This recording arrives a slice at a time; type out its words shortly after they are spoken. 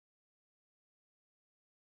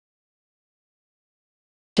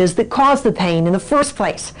that cause the pain in the first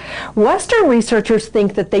place. Western researchers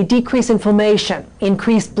think that they decrease inflammation,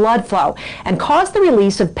 increase blood flow, and cause the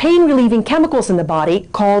release of pain-relieving chemicals in the body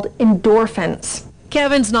called endorphins.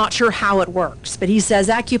 Kevin's not sure how it works, but he says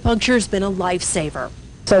acupuncture's been a lifesaver.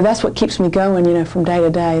 So that's what keeps me going, you know, from day to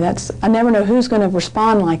day. I never know who's going to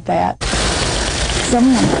respond like that.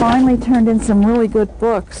 Someone finally turned in some really good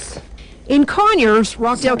books. In Conyers,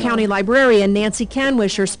 Rockdale County librarian Nancy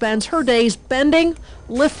Canwisher spends her days bending,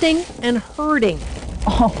 lifting, and hurting.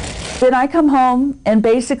 Oh, then I come home and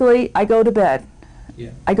basically I go to bed.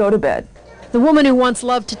 I go to bed. The woman who once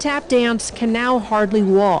loved to tap dance can now hardly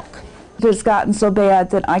walk. It's gotten so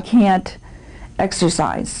bad that I can't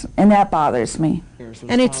exercise, and that bothers me.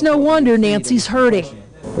 And it's no wonder Nancy's hurting.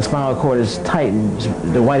 The spinal cord is tight and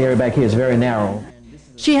the white area back here is very narrow.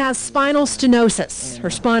 She has spinal stenosis.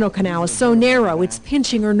 Her spinal canal is so narrow it's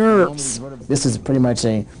pinching her nerves. This is pretty much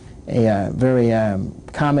a very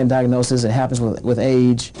common diagnosis. It happens with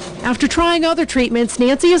age. After trying other treatments,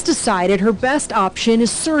 Nancy has decided her best option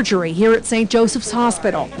is surgery here at St. Joseph's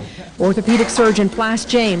Hospital. Orthopedic surgeon Plas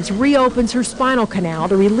James reopens her spinal canal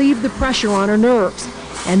to relieve the pressure on her nerves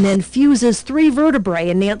and then fuses 3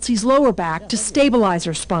 vertebrae in Nancy's lower back to stabilize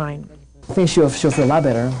her spine. I think she'll feel a lot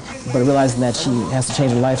better, but realizing that she has to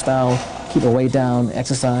change her lifestyle, keep her weight down,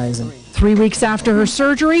 exercise. 3 weeks after her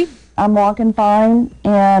surgery, I'm walking fine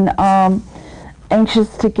and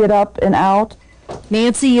anxious to get up and out.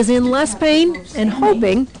 Nancy is in less pain and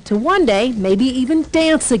hoping to one day maybe even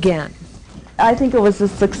dance again. I think it was a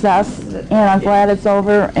success, and I'm glad it's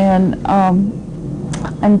over, and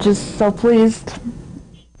I'm just so pleased.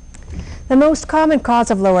 The most common cause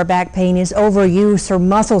of lower back pain is overuse or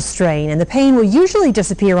muscle strain, and the pain will usually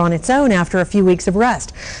disappear on its own after a few weeks of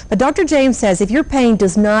rest. But Dr. James says if your pain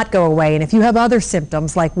does not go away and if you have other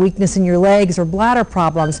symptoms like weakness in your legs or bladder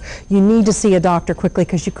problems, you need to see a doctor quickly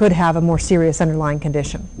because you could have a more serious underlying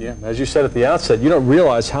condition. Yeah, as you said at the outset, you don't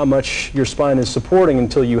realize how much your spine is supporting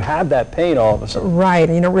until you have that pain all of a sudden. Right,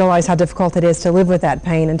 and you don't realize how difficult it is to live with that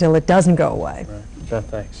pain until it doesn't go away. Right. Beth,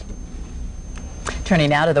 thanks. Turning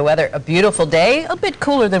now to the weather, a beautiful day, a bit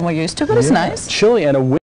cooler than we're used to, but it's nice. Chilly and a